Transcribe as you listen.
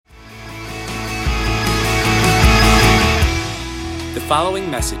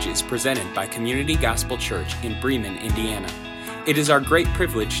following message is presented by Community Gospel Church in Bremen, Indiana. It is our great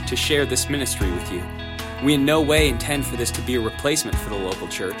privilege to share this ministry with you. We in no way intend for this to be a replacement for the local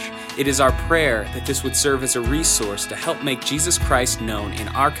church. It is our prayer that this would serve as a resource to help make Jesus Christ known in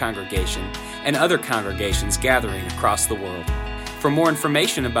our congregation and other congregations gathering across the world. For more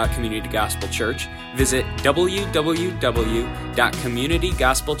information about Community Gospel Church, visit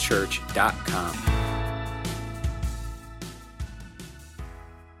www.communitygospelchurch.com.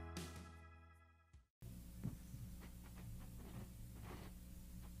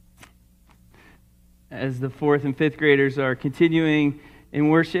 As the fourth and fifth graders are continuing in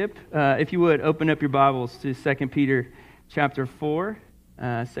worship, if you would, open up your Bibles to 2 Peter chapter 4.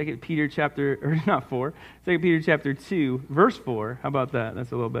 2 Peter chapter 2, verse 4. How about that?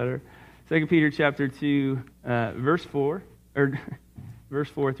 That's a little better. 2 Peter chapter 2, verse 4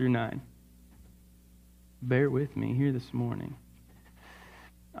 through 9. Bear with me here this morning.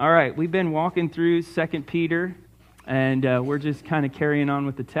 All right, we've been walking through 2 Peter, and we're just kind of carrying on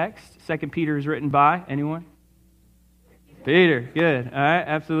with the text. 2 Peter is written by anyone? Peter. Good. All right,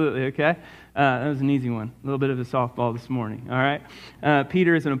 absolutely. Okay. That was an easy one. A little bit of a softball this morning. All right.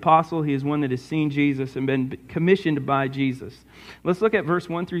 Peter is an apostle. He is one that has seen Jesus and been commissioned by Jesus. Let's look at verse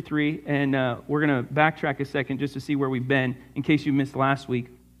 1 through 3, and we're going to backtrack a second just to see where we've been in case you missed last week,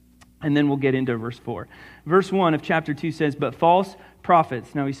 and then we'll get into verse 4. Verse 1 of chapter 2 says, "But false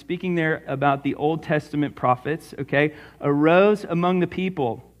prophets," now he's speaking there about the Old Testament prophets, okay, "arose among the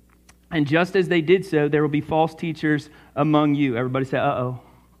people. And just as they did so, there will be false teachers among you." Everybody say, uh-oh.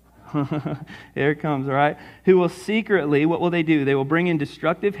 Here it comes, all right? "Who will secretly," what will they do? "They will bring in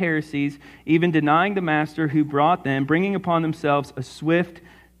destructive heresies, even denying the master who brought them, bringing upon themselves a swift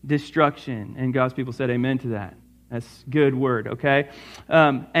destruction." And God's people said amen to that. That's good word, okay?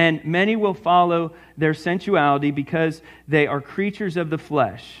 "And many will follow their sensuality because they are creatures of the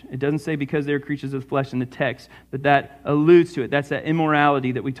flesh." It doesn't say because they are creatures of the flesh in the text, but that alludes to it. That's that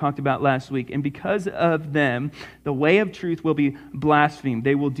immorality that we talked about last week. "And because of them, the way of truth will be blasphemed.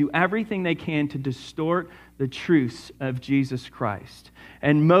 They will do everything they can to distort the truths of Jesus Christ."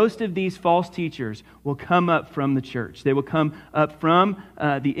 And most of these false teachers will come up from the church. They will come up from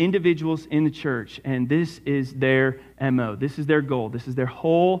the individuals in the church. And this is their MO. This is their goal. This is their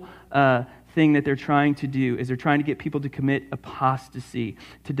whole thing that they're trying to do, is they're trying to get people to commit apostasy,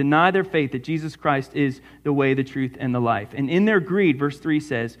 to deny their faith that Jesus Christ is the way, the truth, and the life. And in their greed, verse 3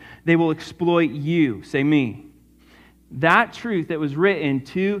 says, they will exploit you. Say me. That truth that was written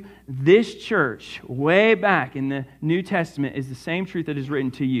to this church way back in the New Testament is the same truth that is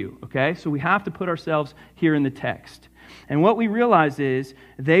written to you, okay? So we have to put ourselves here in the text. And what we realize is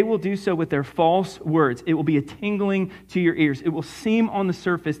they will do so with their false words. It will be a tingling to your ears. It will seem on the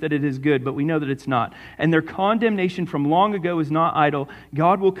surface that it is good, but we know that it's not. And their condemnation from long ago is not idle.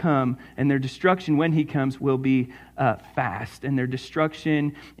 God will come, and their destruction, when He comes, will be fast. And their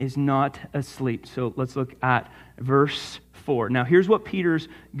destruction is not asleep. So let's look at verse 4. Now, here's what Peter's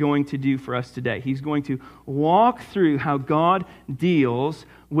going to do for us today. He's going to walk through how God deals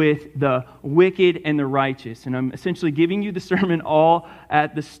with the wicked and the righteous. And I'm essentially giving you the sermon all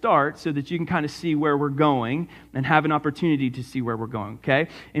at the start so that you can kind of see where we're going and have an opportunity to see where we're going, okay?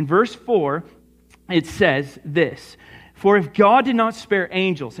 In verse 4, it says this: "For if God did not spare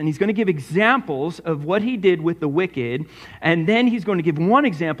angels," and he's going to give examples of what He did with the wicked, and then he's going to give one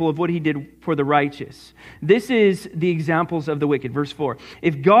example of what He did for the righteous. This is the examples of the wicked. Verse 4,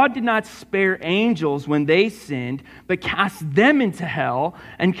 "If God did not spare angels when they sinned, but cast them into hell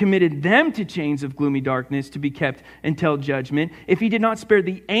and committed them to chains of gloomy darkness to be kept until judgment, if He did not spare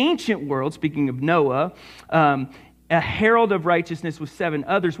the ancient world," speaking of Noah, "a herald of righteousness with 7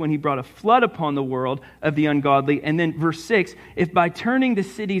 others when He brought a flood upon the world of the ungodly." And then verse 6, "If by turning the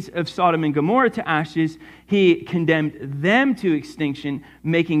cities of Sodom and Gomorrah to ashes, He condemned them to extinction,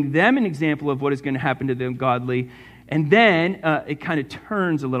 making them an example of what is going to happen to the ungodly." And then it kind of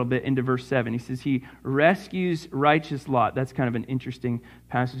turns a little bit into verse 7. He says He rescues righteous Lot. That's kind of an interesting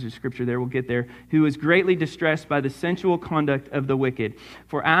passage of Scripture there. We'll get there. "Who was greatly distressed by the sensual conduct of the wicked.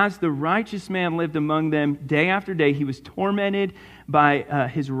 For as the righteous man lived among them day after day, he was tormented by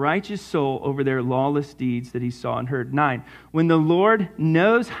his righteous soul over their lawless deeds that he saw and heard." 9. "When the Lord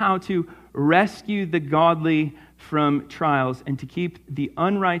knows how to rescue the godly from trials and to keep the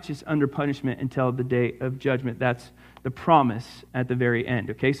unrighteous under punishment until the day of judgment." That's the promise at the very end.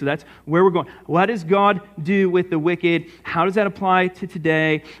 Okay, so that's where we're going. What does God do with the wicked? How does that apply to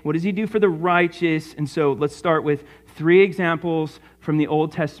today? What does He do for the righteous? And so let's start with 3 examples from the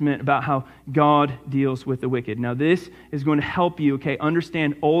Old Testament about how God deals with the wicked. Now, this is going to help you,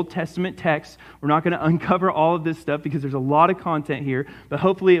 understand Old Testament texts. We're not going to uncover all of this stuff because there's a lot of content here, but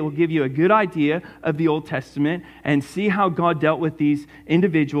hopefully it will give you a good idea of the Old Testament and see how God dealt with these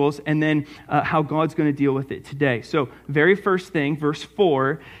individuals and then how God's going to deal with it today. So, very first thing, verse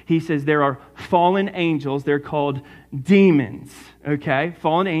 4, he says there are fallen angels. They're called demons,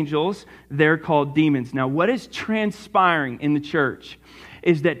 Fallen angels, they're called demons. Now, what is transpiring in the church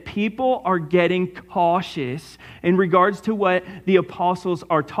is that people are getting cautious in regards to what the apostles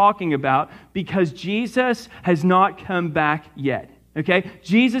are talking about because Jesus has not come back yet.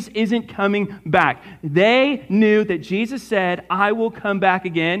 Jesus isn't coming back. They knew that Jesus said, I will come back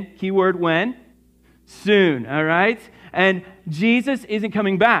again. Keyword when? Soon, all right? And Jesus isn't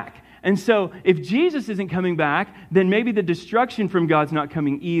coming back. And so if Jesus isn't coming back, then maybe the destruction from God's not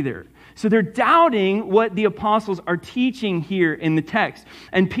coming either. So they're doubting what the apostles are teaching here in the text.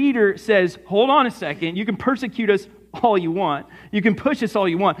 And Peter says, hold on a second, you can persecute us all you want. You can push us all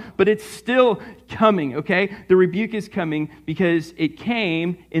you want, but it's still coming, The rebuke is coming because it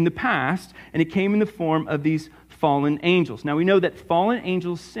came in the past, and it came in the form of these fallen angels. Now, we know that fallen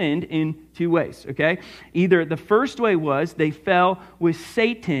angels sinned in two ways, Either the first way was they fell with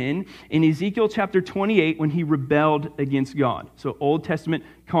Satan in Ezekiel chapter 28 when he rebelled against God. So Old Testament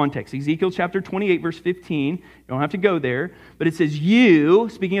context. Ezekiel chapter 28, verse 15. You don't have to go there, but it says, you,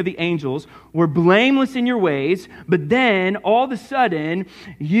 speaking of the angels, were blameless in your ways, but then all of a sudden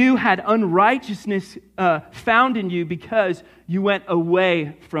you had unrighteousness found in you because you went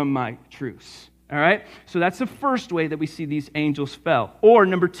away from my truths. All right? So that's the first way that we see these angels fell. Or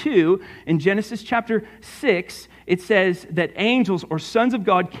number two, in Genesis chapter 6, it says that angels or sons of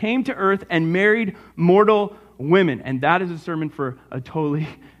God came to earth and married mortal women. And that is a sermon for a totally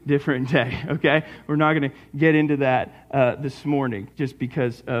different day, We're not going to get into that this morning just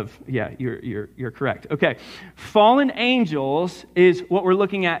because of, you're correct. Fallen angels is what we're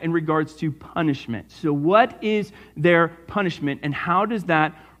looking at in regards to punishment. So what is their punishment and how does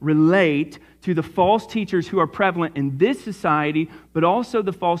that relate to the false teachers who are prevalent in this society, but also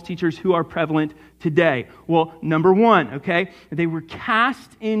the false teachers who are prevalent today? Well, number one, they were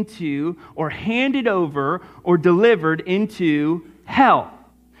cast into or handed over or delivered into hell.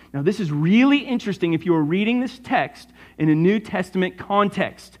 Now, this is really interesting if you are reading this text in a New Testament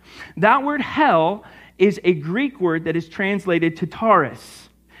context. That word hell is a Greek word that is translated Tartarus.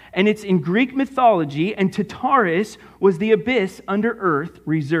 And it's in Greek mythology, and Tartarus was the abyss under earth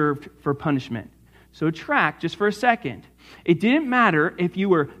reserved for punishment. So track just for a second. It didn't matter if you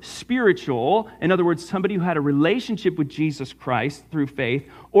were spiritual, in other words, somebody who had a relationship with Jesus Christ through faith,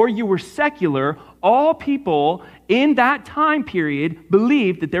 or you were secular. All people in that time period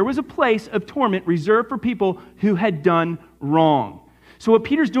believed that there was a place of torment reserved for people who had done wrong. So what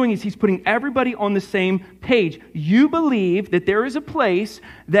Peter's doing is he's putting everybody on the same page. You believe that there is a place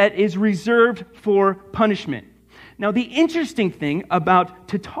that is reserved for punishment. Now, the interesting thing about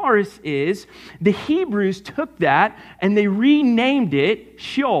Tartarus is the Hebrews took that and they renamed it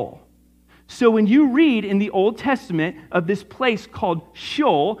Sheol. So when you read in the Old Testament of this place called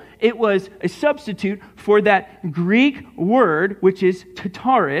Sheol, it was a substitute for that Greek word, which is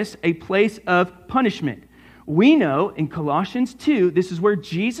Tartarus, a place of punishment. We know in Colossians 2, this is where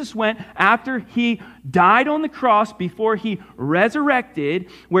Jesus went after he died on the cross before he resurrected,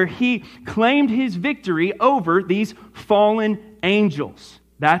 where he claimed his victory over these fallen angels.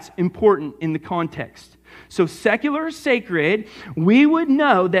 That's important in the context. So secular or sacred, we would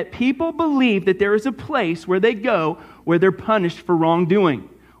know that people believe that there is a place where they go where they're punished for wrongdoing.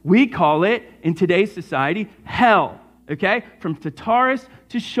 We call it, in today's society, hell. From Tartarus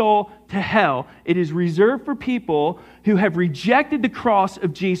to Sheol to hell. It is reserved for people who have rejected the cross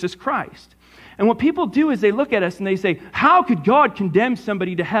of Jesus Christ. And what people do is they look at us and they say, how could God condemn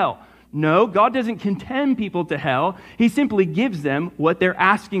somebody to hell? No, God doesn't condemn people to hell. He simply gives them what they're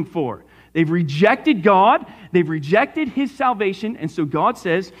asking for. They've rejected God. They've rejected His salvation. And so God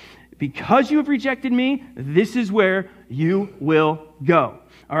says, because you have rejected me, this is where you will go.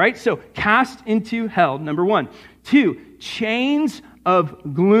 All right, so cast into hell, number one. 2, chains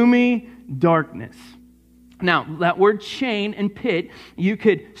of gloomy darkness. Now, that word chain and pit, you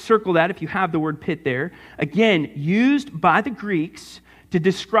could circle that if you have the word pit there. Again, used by the Greeks to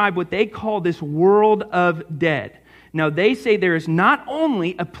describe what they call this world of dead. Now, they say there is not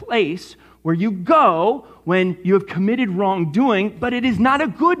only a place where you go when you have committed wrongdoing, but it is not a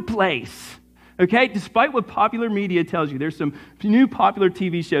good place. Okay, despite what popular media tells you, there's some new popular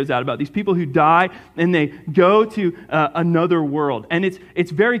TV shows out about these people who die and they go to another world, and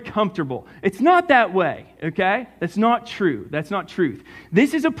it's very comfortable. It's not that way, okay? That's not true. That's not truth.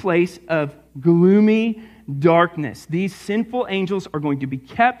 This is a place of gloomy darkness. These sinful angels are going to be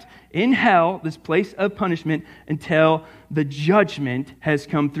kept in hell, this place of punishment, until the judgment has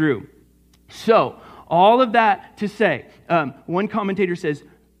come through. So, all of that to say, one commentator says,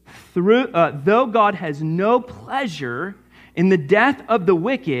 though God has no pleasure in the death of the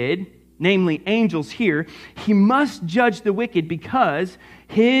wicked, namely angels here, he must judge the wicked because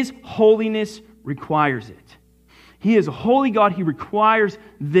his holiness requires it. He is a holy God. He requires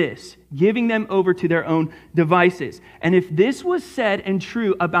this, giving them over to their own devices. And if this was said and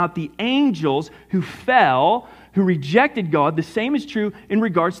true about the angels who fell, who rejected God, the same is true in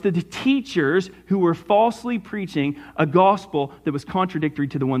regards to the teachers who were falsely preaching a gospel that was contradictory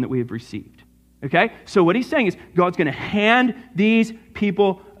to the one that we have received. Okay? So what he's saying is God's going to hand these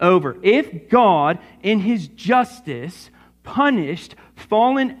people over. If God, in his justice, punished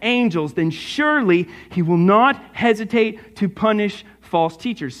fallen angels, then surely he will not hesitate to punish false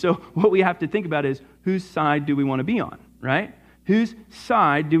teachers. So what we have to think about is, whose side do we want to be on, right? Whose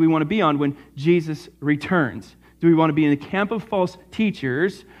side do we want to be on when Jesus returns? Do we want to be in the camp of false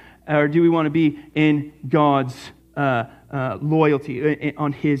teachers, or do we want to be in God's loyalty,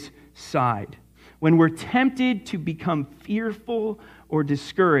 on his side? When we're tempted to become fearful or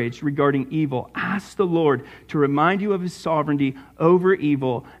discouraged regarding evil, ask the Lord to remind you of his sovereignty over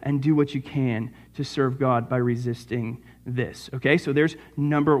evil and do what you can to serve God by resisting this. Okay, so there's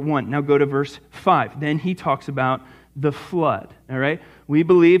number one. Now go to verse 5. Then he talks about the flood, all right? We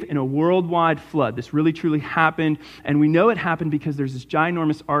believe in a worldwide flood. This really, truly happened, and we know it happened because there's this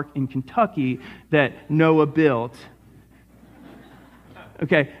ginormous ark in Kentucky that Noah built.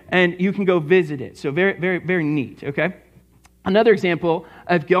 Okay, and you can go visit it. So very, very, very neat, okay? Another example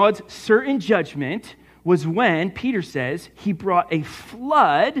of God's certain judgment was when, Peter says, he brought a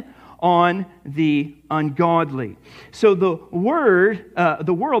flood on the ungodly. So the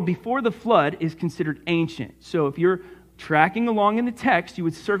world before the flood is considered ancient. So if you're tracking along in the text, you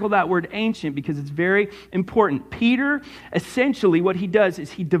would circle that word ancient because it's very important. Peter, essentially what he does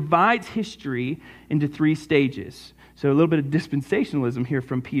is he divides history into 3 stages. So a little bit of dispensationalism here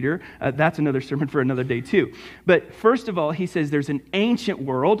from Peter. That's another sermon for another day too. But first of all, he says there's an ancient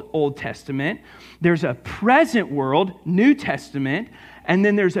world, Old Testament. There's a present world, New Testament. And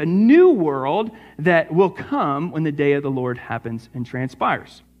then there's a new world that will come when the day of the Lord happens and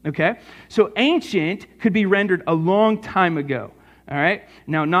transpires. Okay? So ancient could be rendered a long time ago. All right?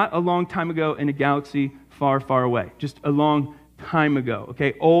 Now, not a long time ago in a galaxy far, far away. Just a long time ago.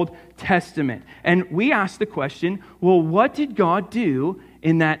 Okay? Old Testament. And we ask the question, well, what did God do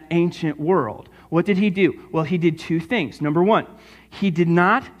in that ancient world? What did he do? Well, he did 2 things. Number 1, he did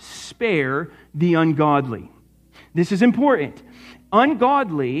not spare the ungodly. This is important.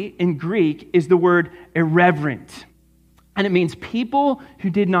 Ungodly in Greek is the word irreverent. And it means people who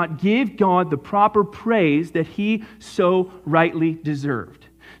did not give God the proper praise that he so rightly deserved.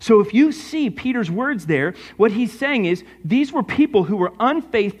 So if you see Peter's words there, what he's saying is these were people who were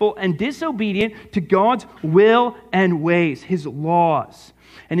unfaithful and disobedient to God's will and ways, his laws.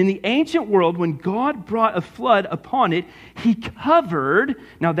 And in the ancient world, when God brought a flood upon it, he covered,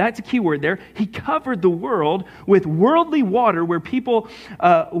 now that's a key word there, he covered the world with worldly water where people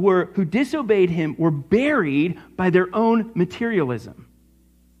who disobeyed him were buried by their own materialism.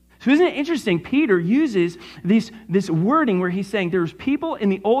 So isn't it interesting? Peter uses this wording where he's saying there's people in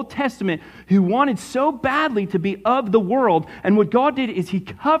the Old Testament who wanted so badly to be of the world, and what God did is he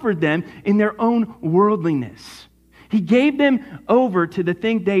covered them in their own worldliness. He gave them over to the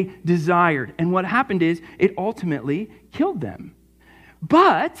thing they desired. And what happened is it ultimately killed them.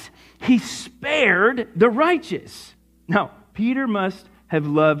 But he spared the righteous. Now, Peter must have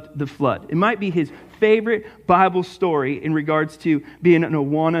loved the flood. It might be his favorite Bible story in regards to being an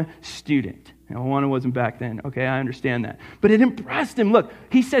Awana student. Awana wasn't back then. Okay, I understand that. But it impressed him. Look,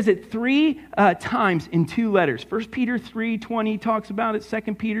 he says it 3 times in 2 letters. 1 Peter 3:20 talks about it.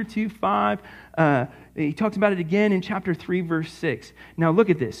 2 Peter 2:5. He talks about it again in chapter 3, verse 6. Now look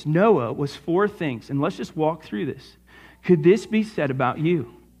at this. Noah was 4 things. And let's just walk through this. Could this be said about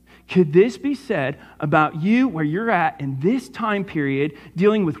you? Could this be said about you where you're at in this time period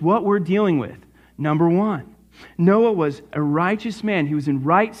dealing with what we're dealing with? Number 1, Noah was a righteous man. He was in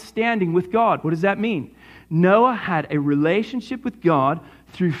right standing with God. What does that mean? Noah had a relationship with God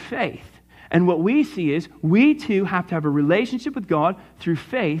through faith. And what we see is we too have to have a relationship with God through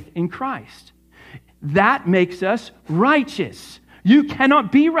faith in Christ. That makes us righteous. You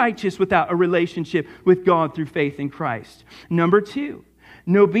cannot be righteous without a relationship with God through faith in Christ. Number 2,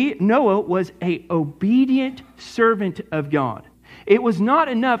 Noah was an obedient servant of God. It was not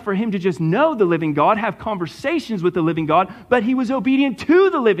enough for him to just know the living God, have conversations with the living God, but he was obedient to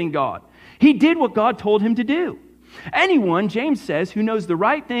the living God. He did what God told him to do. Anyone, James says, who knows the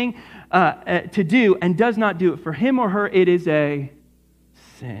right thing to do and does not do it, for him or her, it is a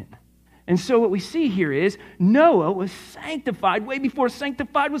sin. And so what we see here is Noah was sanctified way before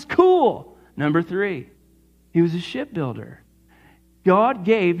sanctified was cool. Number 3, he was a shipbuilder. God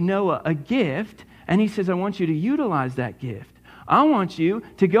gave Noah a gift, and he says, I want you to utilize that gift. I want you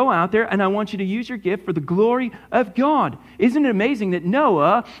to go out there, and I want you to use your gift for the glory of God. Isn't it amazing that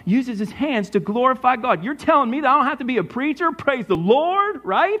Noah uses his hands to glorify God? You're telling me that I don't have to be a preacher? Praise the Lord,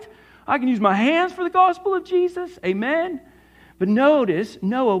 right? I can use my hands for the gospel of Jesus. Amen. But notice,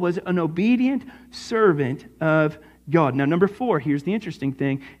 Noah was an obedient servant of God. Now, number 4, here's the interesting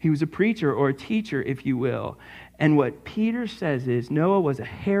thing. He was a preacher or a teacher, if you will. And what Peter says is Noah was a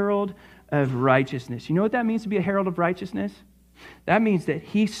herald of righteousness. You know what that means to be a herald of righteousness? That means that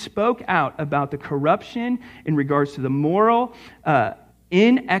he spoke out about the corruption in regards to the moral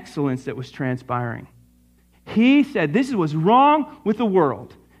inexcellence that was transpiring. He said this is what's wrong with the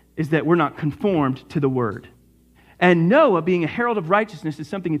world, is that we're not conformed to the word. And Noah, being a herald of righteousness, is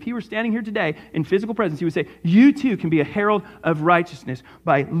something, if he were standing here today in physical presence, he would say, you too can be a herald of righteousness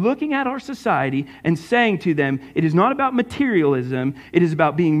by looking at our society and saying to them, it is not about materialism, it is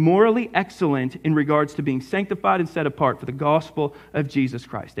about being morally excellent in regards to being sanctified and set apart for the gospel of Jesus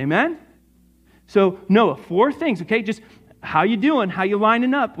Christ. Amen? So Noah, 4 things, okay? Just how you doing? How you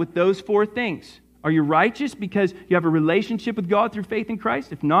lining up with those 4 things? Are you righteous because you have a relationship with God through faith in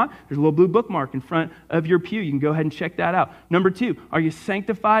Christ? If not, there's a little blue bookmark in front of your pew. You can go ahead and check that out. Number 2, are you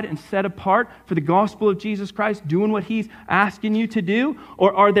sanctified and set apart for the gospel of Jesus Christ, doing what He's asking you to do?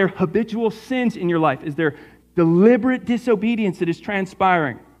 Or are there habitual sins in your life? Is there deliberate disobedience that is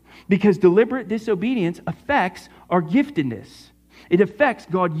transpiring? Because deliberate disobedience affects our giftedness. It affects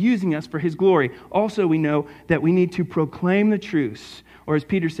God using us for His glory. Also, we know that we need to proclaim the truths, or as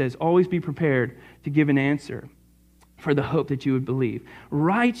Peter says, always be prepared to give an answer for the hope that you would believe.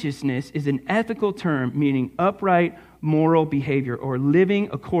 Righteousness is an ethical term meaning upright moral behavior or living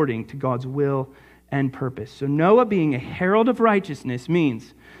according to God's will and purpose. So Noah, being a herald of righteousness,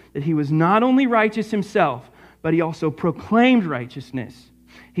 means that he was not only righteous himself, but he also proclaimed righteousness.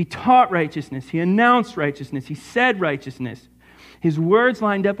 He taught righteousness. He announced righteousness. He said righteousness. His words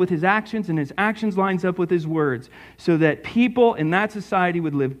lined up with his actions, and his actions lines up with his words, so that people in that society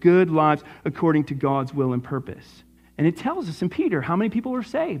would live good lives according to God's will and purpose. And it tells us in Peter how many people were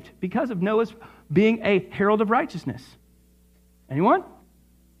saved because of Noah's being a herald of righteousness. Anyone?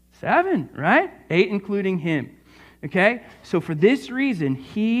 7, right? 8 including him. Okay? So for this reason,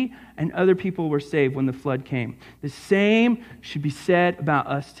 he and other people were saved when the flood came. The same should be said about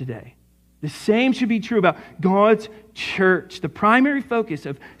us today. The same should be true about God's church. The primary focus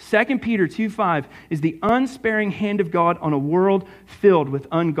of 2 Peter 2:5 is the unsparing hand of God on a world filled with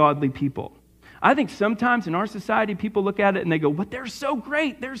ungodly people. I think sometimes in our society, people look at it and they go, but they're so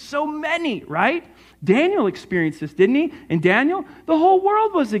great. There's so many, right? Daniel experienced this, didn't he? And Daniel, the whole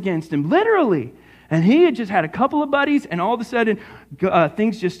world was against him, literally. And he had just had a couple of buddies, and all of a sudden,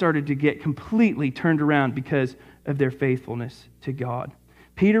 things just started to get completely turned around because of their faithfulness to God.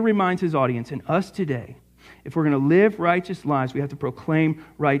 Peter reminds his audience and us today, if we're going to live righteous lives, we have to proclaim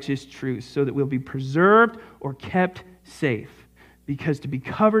righteous truths so that we'll be preserved or kept safe. Because to be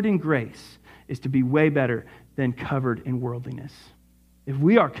covered in grace is to be way better than covered in worldliness. If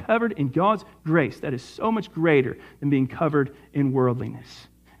we are covered in God's grace, that is so much greater than being covered in worldliness.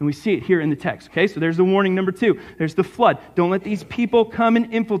 And we see it here in the text. Okay, so there's the warning number 2. There's the flood. Don't let these people come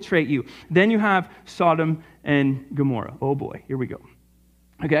and infiltrate you. Then you have Sodom and Gomorrah. Oh boy, here we go.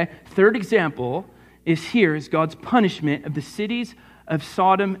 Okay, third example is God's punishment of the cities of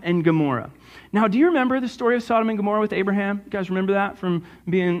Sodom and Gomorrah. Now, do you remember the story of Sodom and Gomorrah with Abraham? You guys remember that from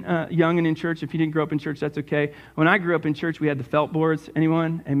being young and in church? If you didn't grow up in church, that's okay. When I grew up in church, we had the felt boards.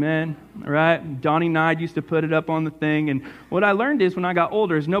 Anyone? Amen? All right? Donnie Nyde used to put it up on the thing. And what I learned is when I got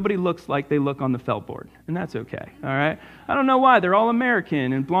older is nobody looks like they look on the felt board. And that's okay. All right? I don't know why. They're all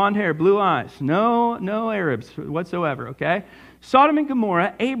American and blonde hair, blue eyes. No Arabs whatsoever, okay? Sodom and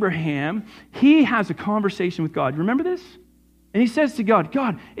Gomorrah, Abraham, he has a conversation with God. Remember this? And he says to God,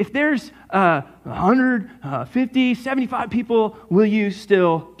 God, if there's 150, 75 people, will you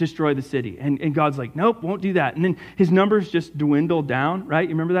still destroy the city? And God's like, nope, won't do that. And then his numbers just dwindle down, right?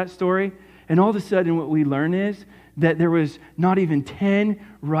 You remember that story? And all of a sudden what we learn is that there was not even 10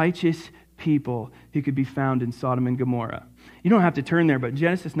 righteous people who could be found in Sodom and Gomorrah. You don't have to turn there, but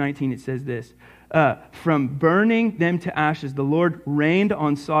Genesis 19, it says this. From burning them to ashes, the Lord rained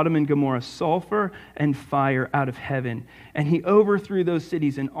on Sodom and Gomorrah sulfur and fire out of heaven, and he overthrew those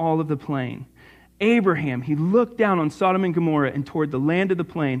cities and all of the plain. Abraham, he looked down on Sodom and Gomorrah and toward the land of the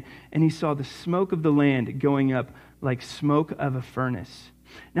plain, and he saw the smoke of the land going up like smoke of a furnace.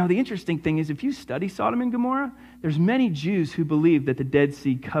 Now, the interesting thing is, if you study Sodom and Gomorrah, there's many Jews who believe that the Dead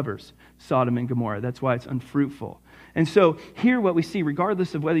Sea covers Sodom and Gomorrah. That's why it's unfruitful. And so here what we see,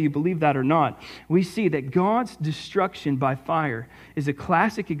 regardless of whether you believe that or not, we see that God's destruction by fire is a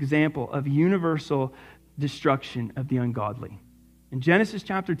classic example of universal destruction of the ungodly. In Genesis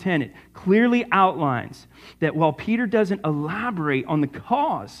chapter 10, it clearly outlines that while Peter doesn't elaborate on the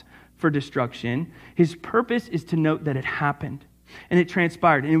cause for destruction, his purpose is to note that it happened and it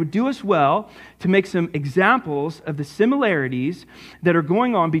transpired. And it would do us well to make some examples of the similarities that are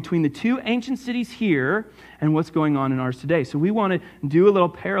going on between the two ancient cities here and what's going on in ours today. So we want to do a little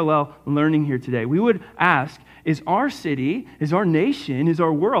parallel learning here today. We would ask, is our city, is our nation, is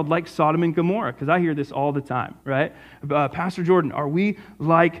our world like Sodom and Gomorrah? Because I hear this all the time, right? Pastor Jordan, are we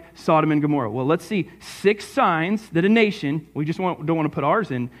like Sodom and Gomorrah? Well, let's see 6 signs that a nation, we just don't want to put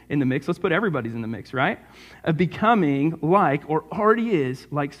ours in the mix, let's put everybody's in the mix, right? Of becoming like, or already is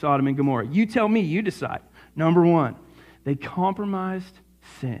like Sodom and Gomorrah. You tell me, you decide. Number 1, they compromised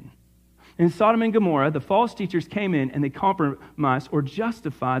sin. In Sodom and Gomorrah, the false teachers came in and they compromised or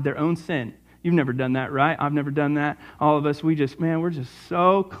justified their own sin. You've never done that, right? I've never done that. All of us, we're just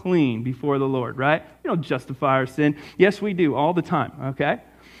so clean before the Lord, right? We don't justify our sin. Yes, we do all the time, okay?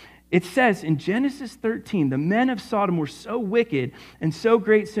 It says in Genesis 13, the men of Sodom were so wicked and so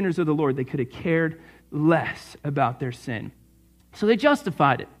great sinners of the Lord, they could have cared less about their sin. So they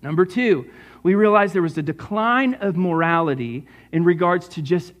justified it. Number 2, we realized there was a decline of morality in regards to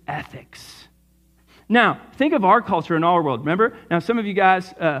just ethics. Now, think of our culture in our world. Remember? Now, some of you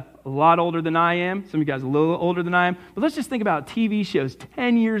guys a lot older than I am. Some of you guys a little older than I am. But let's just think about TV shows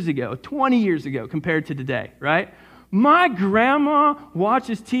 10 years ago, 20 years ago compared to today, right? My grandma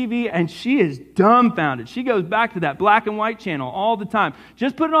watches TV and she is dumbfounded. She goes back to that black and white channel all the time.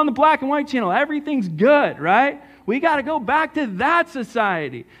 Just put it on the black and white channel. Everything's good, right? We got to go back to that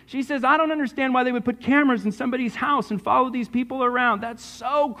society. She says, I don't understand why they would put cameras in somebody's house and follow these people around. That's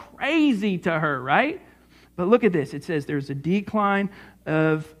so crazy to her, right? But look at this. It says there's a decline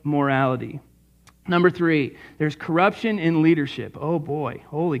of morality. Number 3, there's corruption in leadership. Oh boy,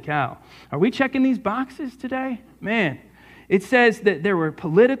 holy cow. Are we checking these boxes today? Man, it says that there were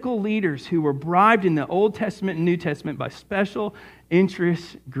political leaders who were bribed in the Old Testament and New Testament by special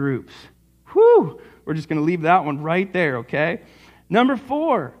interest groups. Whew, we're just going to leave that one right there, okay? Number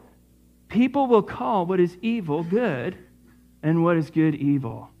 4, people will call what is evil good and what is good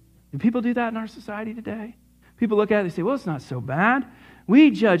evil. Do people do that in our society today? People look at it and say, well, it's not so bad.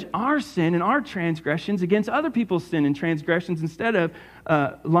 We judge our sin and our transgressions against other people's sin and transgressions instead of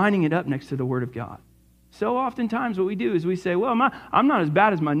lining it up next to the Word of God. So oftentimes what we do is we say, well, I'm not as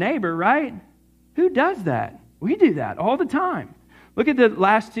bad as my neighbor, right? Who does that? We do that all the time. Look at the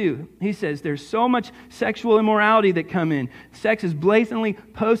last 2. He says there's so much sexual immorality that come in. Sex is blatantly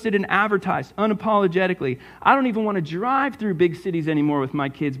posted and advertised unapologetically. I don't even want to drive through big cities anymore with my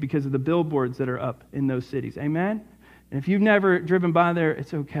kids because of the billboards that are up in those cities. Amen? And if you've never driven by there,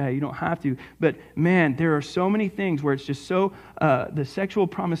 it's okay. You don't have to. But man, there are so many things where it's just so, the sexual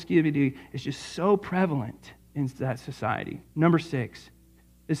promiscuity is just so prevalent in that society. Number 6.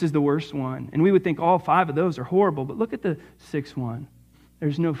 This is the worst one. And we would think all 5 of those are horrible, but look at the 6th one.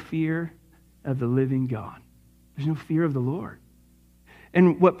 There's no fear of the living God. There's no fear of the Lord.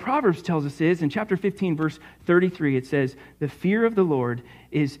 And what Proverbs tells us is, in chapter 15, verse 33, it says, the fear of the Lord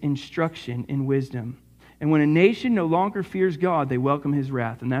is instruction in wisdom. And when a nation no longer fears God, they welcome his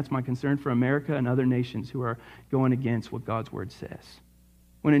wrath. And that's my concern for America and other nations who are going against what God's word says.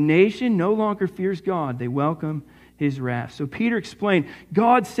 When a nation no longer fears God, they welcome his wrath. So Peter explained,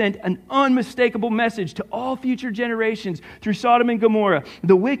 God sent an unmistakable message to all future generations through Sodom and Gomorrah.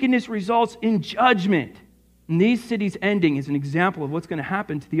 The wickedness results in judgment. And these cities' ending is an example of what's going to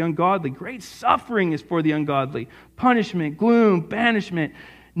happen to the ungodly. Great suffering is for the ungodly. Punishment, gloom, banishment.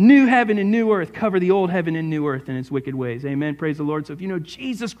 New heaven and new earth cover the old heaven and new earth in its wicked ways. Amen. Praise the Lord. So if you know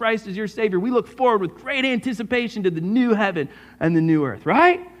Jesus Christ is your Savior, we look forward with great anticipation to the new heaven and the new earth,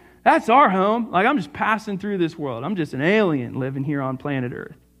 right? That's our home. Like, I'm just passing through this world. I'm just an alien living here on planet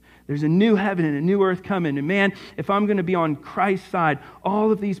Earth. There's a new heaven and a new earth coming. And man, if I'm going to be on Christ's side,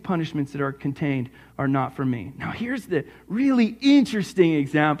 all of these punishments that are contained are not for me. Now, here's the really interesting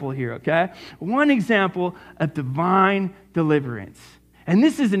example here, okay? One example of divine deliverance. And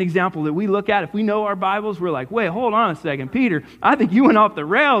this is an example that we look at. If we know our Bibles, we're like, wait, hold on a second. Peter, I think you went off the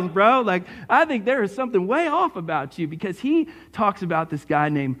rails, bro. Like, I think there is something way off about you, because he talks about this guy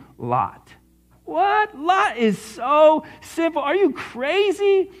named Lot. What? Lot is so simple. Are you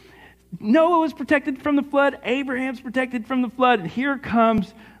crazy? Noah was protected from the flood. Abraham's protected from the flood. And here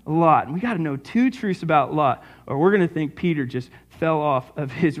comes Lot. And we got to know two truths about Lot, or we're going to think Peter just fell off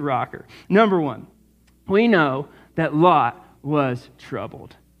of his rocker. Number one, we know that Lot was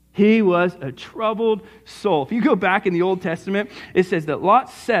troubled. He was a troubled soul. If you go back in the Old Testament, it says that Lot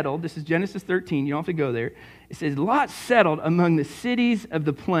settled. This is Genesis 13. You don't have to go there. It says Lot settled among the cities of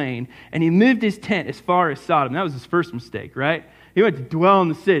the plain, and he moved his tent as far as Sodom. That was his first mistake, right? He went to dwell in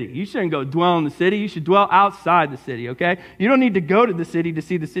the city. You shouldn't go dwell in the city. You should dwell outside the city, okay? You don't need to go to the city to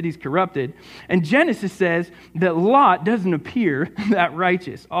see the city's corrupted. And Genesis says that Lot doesn't appear that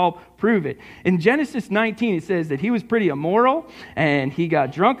righteous. I'll prove it. In Genesis 19, it says that he was pretty immoral, and he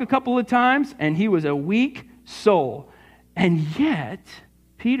got drunk a couple of times, and he was a weak soul. And yet,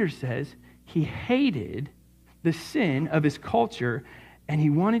 Peter says he hated the sin of his culture, and he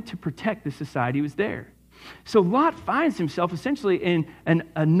wanted to protect the society he was there. So Lot finds himself essentially in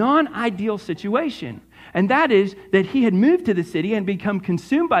a non-ideal situation. And that is that he had moved to the city and become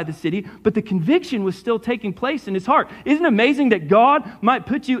consumed by the city, but the conviction was still taking place in his heart. Isn't it amazing that God might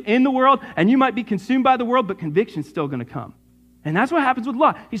put you in the world and you might be consumed by the world, but conviction's still going to come? And that's what happens with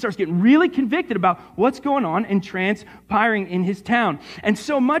Lot. He starts getting really convicted about what's going on and transpiring in his town. And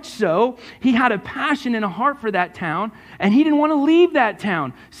so much so, he had a passion and a heart for that town, and he didn't want to leave that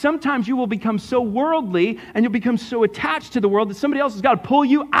town. Sometimes you will become so worldly and you'll become so attached to the world that somebody else has got to pull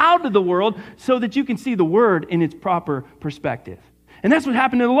you out of the world so that you can see the word in its proper perspective. And that's what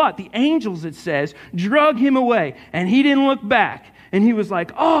happened to Lot. The angels, it says, drug him away, and he didn't look back. And he was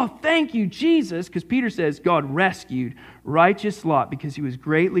like, oh, thank you, Jesus, because Peter says God rescued righteous Lot because he was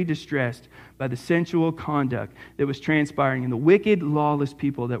greatly distressed by the sensual conduct that was transpiring in the wicked, lawless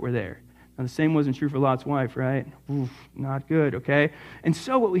people that were there. Now, the same wasn't true for Lot's wife, right? Oof, not good, okay? And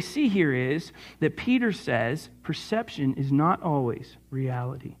so what we see here is that Peter says perception is not always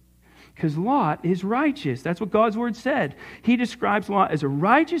reality. Because Lot is righteous. That's what God's word said. He describes Lot as a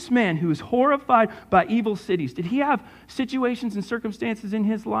righteous man who is horrified by evil cities. Did he have situations and circumstances in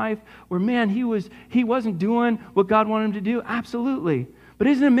his life where, man, he wasn't doing what God wanted him to do? Absolutely. But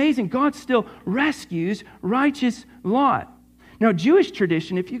isn't it amazing? God still rescues righteous Lot. Now, Jewish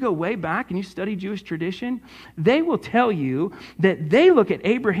tradition, if you go way back and you study Jewish tradition, they will tell you that they look at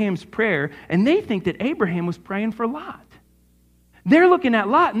Abraham's prayer and they think that Abraham was praying for Lot. They're looking at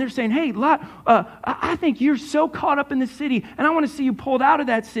Lot and they're saying, hey, Lot, I think you're so caught up in the city and I want to see you pulled out of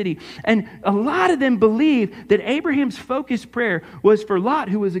that city. And a lot of them believe that Abraham's focused prayer was for Lot,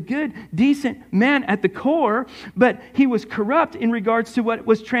 who was a good, decent man at the core, but he was corrupt in regards to what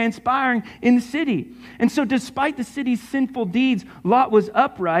was transpiring in the city. And so despite the city's sinful deeds, Lot was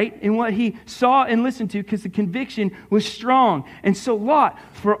upright in what he saw and listened to because the conviction was strong. And so Lot,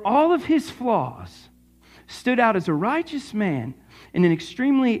 for all of his flaws, stood out as a righteous man in an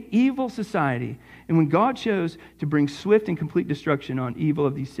extremely evil society. And when God chose to bring swift and complete destruction on evil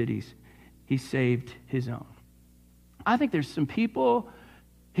of these cities, he saved his own. I think there's some people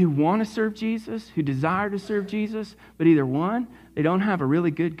who want to serve Jesus, who desire to serve Jesus, but either one, they don't have a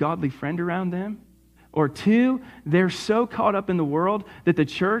really good godly friend around them, or two, they're so caught up in the world that the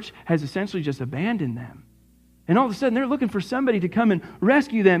church has essentially just abandoned them. And all of a sudden, they're looking for somebody to come and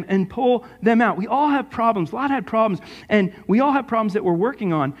rescue them and pull them out. We all have problems. Lot had problems. And we all have problems that we're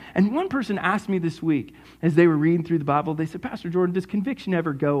working on. And one person asked me this week, as they were reading through the Bible, they said, Pastor Jordan, does conviction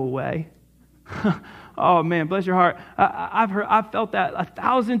ever go away? Oh, man, bless your heart. I've felt that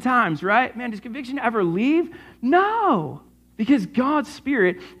 1,000 times, right? Man, does conviction ever leave? No. Because God's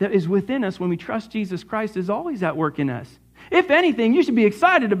Spirit that is within us when we trust Jesus Christ is always at work in us. If anything, you should be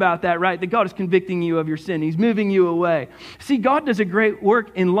excited about that, right? That God is convicting you of your sin. He's moving you away. See, God does a great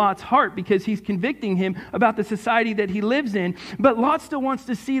work in Lot's heart because he's convicting him about the society that he lives in. But Lot still wants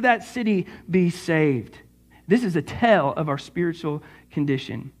to see that city be saved. This is a tell of our spiritual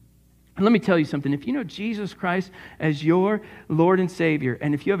condition. And let me tell you something. If you know Jesus Christ as your Lord and Savior,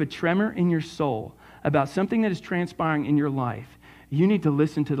 and if you have a tremor in your soul about something that is transpiring in your life, you need to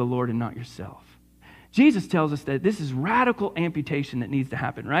listen to the Lord and not yourself. Jesus tells us that this is radical amputation that needs to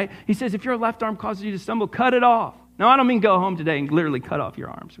happen, right? He says, if your left arm causes you to stumble, cut it off. Now, I don't mean go home today and literally cut off your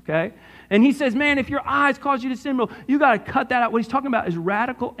arms, okay? And he says, man, if your eyes cause you to stumble, you got to cut that out. What he's talking about is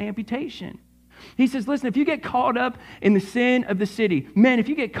radical amputation. He says, listen, if you get caught up in the sin of the city, men, if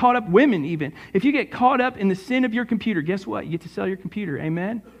you get caught up, women even, if you get caught up in the sin of your computer, guess what? You get to sell your computer,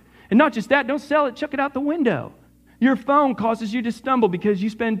 amen? And not just that, don't sell it, chuck it out the window. Your phone causes you to stumble because you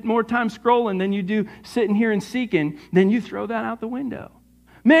spend more time scrolling than you do sitting here and seeking, then you throw that out the window.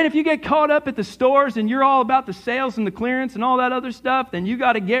 Man, if you get caught up at the stores and you're all about the sales and the clearance and all that other stuff, then you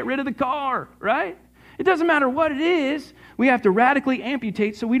got to get rid of the car, right? It doesn't matter what it is. We have to radically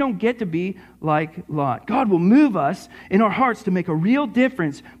amputate so we don't get to be like Lot. God will move us in our hearts to make a real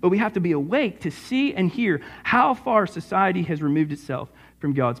difference, but we have to be awake to see and hear how far society has removed itself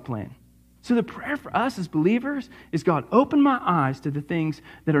from God's plan. So the prayer for us as believers is, God, open my eyes to the things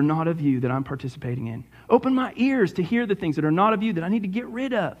that are not of you that I'm participating in. Open my ears to hear the things that are not of you that I need to get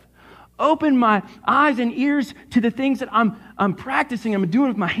rid of. Open my eyes and ears to the things that I'm practicing, I'm doing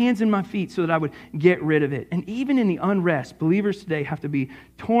with my hands and my feet so that I would get rid of it. And even in the unrest, believers today have to be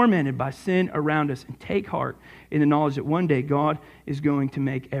tormented by sin around us and take heart in the knowledge that one day God is going to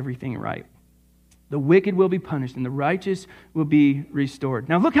make everything right. The wicked will be punished and the righteous will be restored.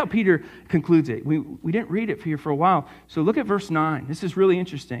 Now look how Peter concludes it. We didn't read it for you for a while. So look at verse 9. This is really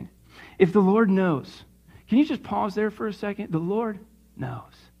interesting. If the Lord knows. Can you just pause there for a second? The Lord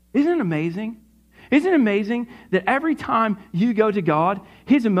knows. Isn't it amazing? Isn't it amazing that every time you go to God,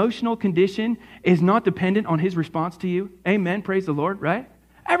 His emotional condition is not dependent on His response to you? Amen. Praise the Lord, right?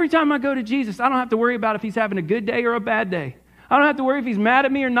 Every time I go to Jesus, I don't have to worry about if He's having a good day or a bad day. I don't have to worry if He's mad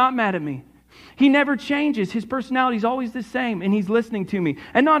at me or not mad at me. He never changes. His personality is always the same, and He's listening to me.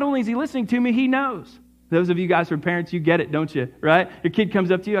 And not only is He listening to me, He knows. Those of you guys who are parents, you get it, don't you? Right? Your kid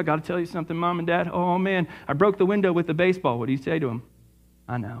comes up to you, I got to tell you something, Mom and Dad. Oh, man, I broke the window with the baseball. What do you say to him?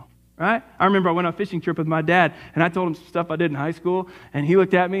 I know. Right? I remember I went on a fishing trip with my dad, and I told him some stuff I did in high school, and he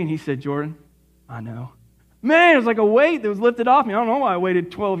looked at me, and he said, Jordan, I know. Man, it was like a weight that was lifted off me. I don't know why I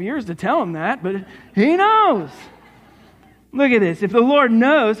waited 12 years to tell him that, but He knows. Look at this. If the Lord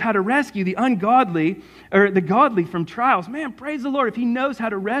knows how to rescue the ungodly or the godly from trials, man, praise the Lord. If He knows how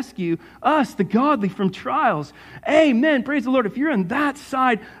to rescue us, the godly, from trials, amen. Praise the Lord. If you're on that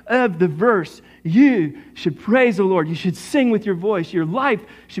side of the verse, you should praise the Lord. You should sing with your voice. Your life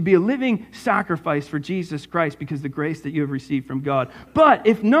should be a living sacrifice for Jesus Christ because of the grace that you have received from God. But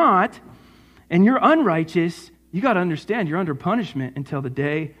if not, and you're unrighteous, you got to understand you're under punishment until the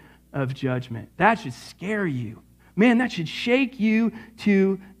day of judgment. That should scare you. Man, that should shake you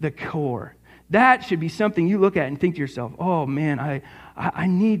to the core. That should be something you look at and think to yourself, oh man, I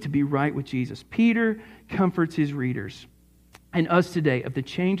need to be right with Jesus. Peter comforts his readers and us today of the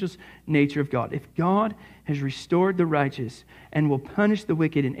changeless nature of God. If God has restored the righteous and will punish the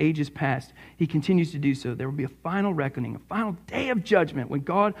wicked in ages past, He continues to do so. There will be a final reckoning, a final day of judgment when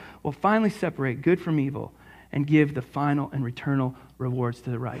God will finally separate good from evil and give the final and eternal rewards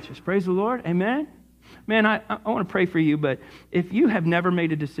to the righteous. Praise the Lord. Amen. Man, I want to pray for you, but if you have never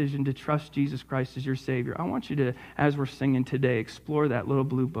made a decision to trust Jesus Christ as your Savior, I want you to, as we're singing today, explore that little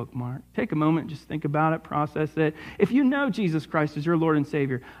blue bookmark. Take a moment, just think about it, process it. If you know Jesus Christ as your Lord and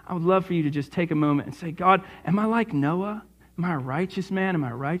Savior, I would love for you to just take a moment and say, God, am I like Noah? Am I a righteous man? Am I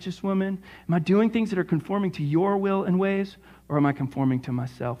a righteous woman? Am I doing things that are conforming to your will and ways? Or am I conforming to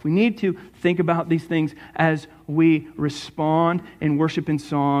myself? We need to think about these things as we respond in worship and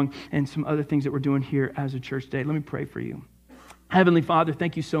song and some other things that we're doing here as a church today. Let me pray for you. Heavenly Father,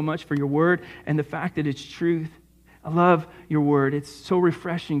 thank you so much for your word and the fact that it's truth. I love your word. It's so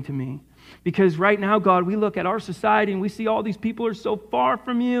refreshing to me. Because right now, God, we look at our society and we see all these people are so far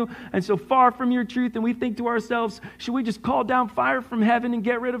from you and so far from your truth, and we think to ourselves, should we just call down fire from heaven and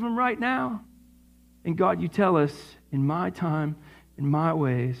get rid of them right now? And God, you tell us, in my time, in my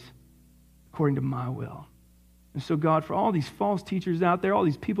ways, according to my will. And so, God, for all these false teachers out there, all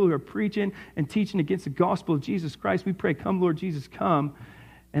these people who are preaching and teaching against the gospel of Jesus Christ, we pray, come, Lord Jesus, come,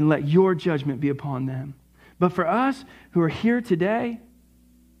 and let your judgment be upon them. But for us who are here today,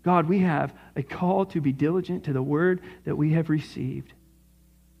 God, we have a call to be diligent to the word that we have received.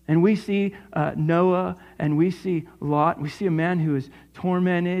 And we see Noah and we see Lot. We see a man who is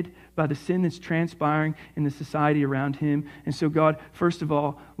tormented by the sin that's transpiring in the society around him. And so, God, first of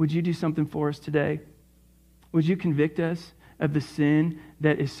all, would you do something for us today? Would you convict us of the sin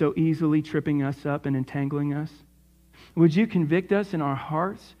that is so easily tripping us up and entangling us? Would you convict us in our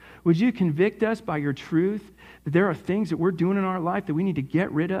hearts? Would you convict us by your truth that there are things that we're doing in our life that we need to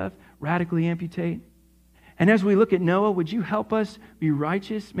get rid of, radically amputate? And as we look at Noah, would you help us be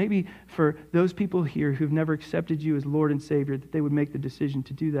righteous? Maybe for those people here who've never accepted you as Lord and Savior, that they would make the decision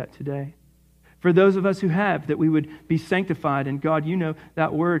to do that today. For those of us who have, that we would be sanctified. And God, you know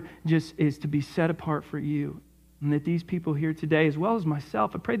that word just is to be set apart for you. And that these people here today, as well as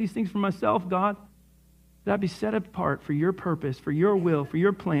myself, I pray these things for myself, God, that I'd be set apart for your purpose, for your will, for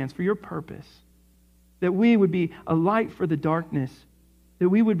your plans, for your purpose. That we would be a light for the darkness. that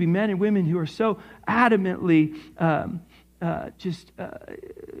we would be men and women who are so adamantly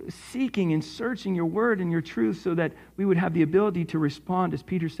seeking and searching your word and your truth, so that we would have the ability to respond, as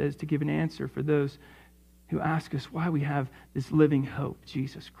Peter says, to give an answer for those who ask us why we have this living hope,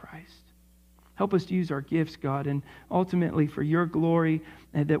 Jesus Christ. Help us to use our gifts, God, and ultimately for your glory,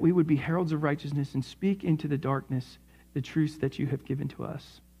 and that we would be heralds of righteousness and speak into the darkness the truths that you have given to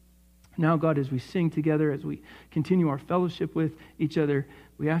us. Now, God, as we sing together, as we continue our fellowship with each other,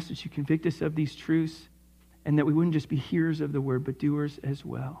 we ask that you convict us of these truths, and that we wouldn't just be hearers of the word, but doers as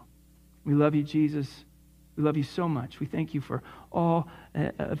well. We love you, Jesus. We love you so much. We thank you for all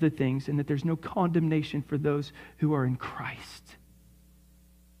of the things, and that there's no condemnation for those who are in Christ.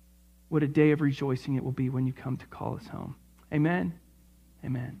 What a day of rejoicing it will be when you come to call us home. Amen.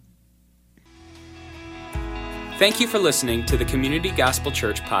 Amen. Thank you for listening to the Community Gospel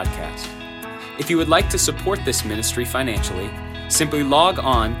Church podcast. If you would like to support this ministry financially, simply log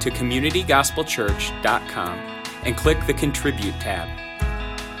on to communitygospelchurch.com and click the Contribute tab.